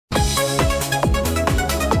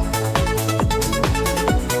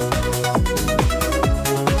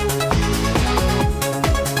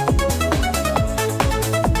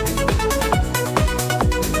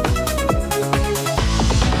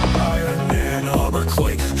armor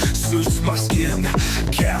clink suits my skin.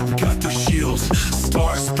 Cap got the shield,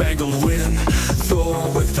 star-spangled win. Thor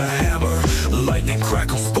with the hammer, lightning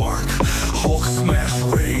crackle spark. Hulk smash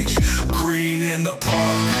rage, green in the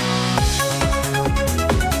park.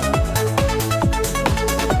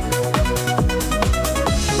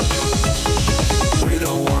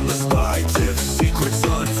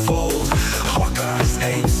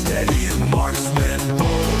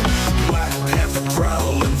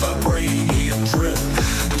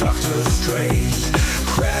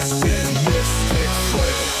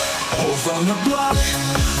 On the block,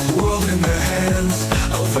 world in their hands,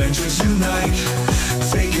 Avengers Unite,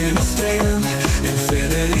 taking a stand.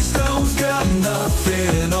 Infinity Stones got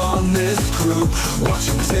nothing on this crew. Watch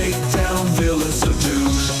them take down villains, subdue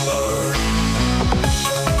Earth.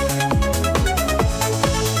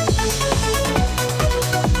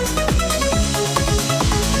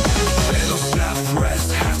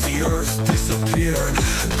 Half the earth disappear.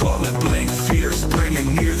 Gauntlet blink fierce,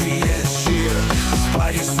 bringing near the edge sheer.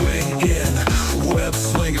 Spidey swing in, web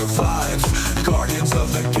slinger vibes. Guardians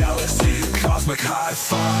of the galaxy, cosmic high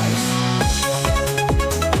fives.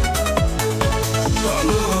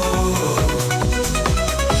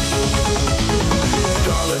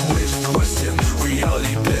 Scarlet Witch twisting,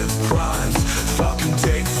 reality bits primes. Falcon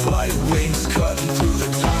take flight, wings cutting through the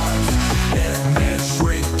times. Ant-Man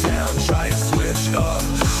shrink down, giant switch up.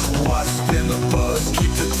 Watch spin the buzz,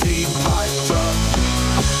 keep the team piped up.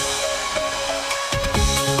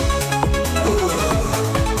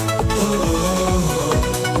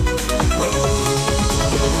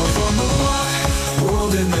 From the block,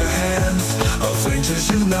 world in their hands, Avengers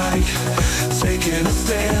Unite, taking a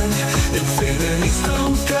stand. Infinity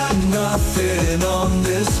Stones got nothing on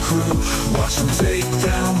this crew. Watch them take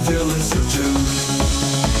down villains, subdue.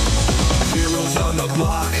 Heroes on the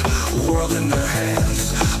block, world in their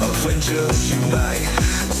hands, Avengers Unite,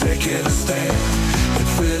 taking a stand.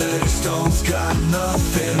 Infinity Stones got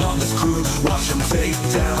nothing on this crew. Watch them take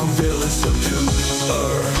down villains, subdue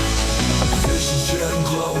Earth. Vision jet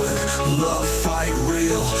glowing, love fight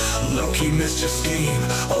real. Loki mischief scheme,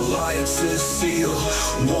 alliances seal.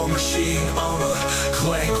 War machine armor,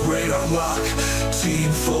 clank radar lock.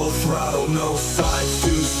 Team full throttle, no sides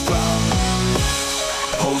to stop.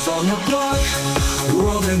 Hoes on the block,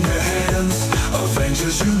 world in their hands,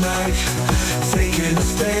 Avengers Unite, taking a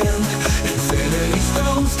stand. Infinity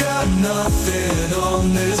Stones got nothing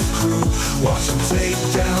on this crew. Watch them take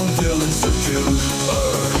down villains, subdue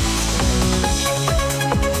Earth.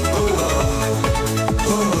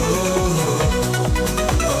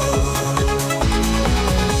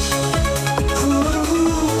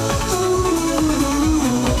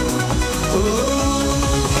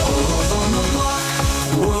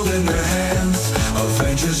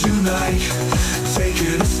 Avengers Unite,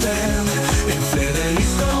 taking a stand. Infinity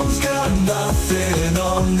Stones got nothing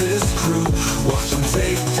on this crew. Watch them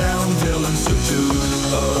take down villains, subdue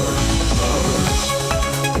Earth.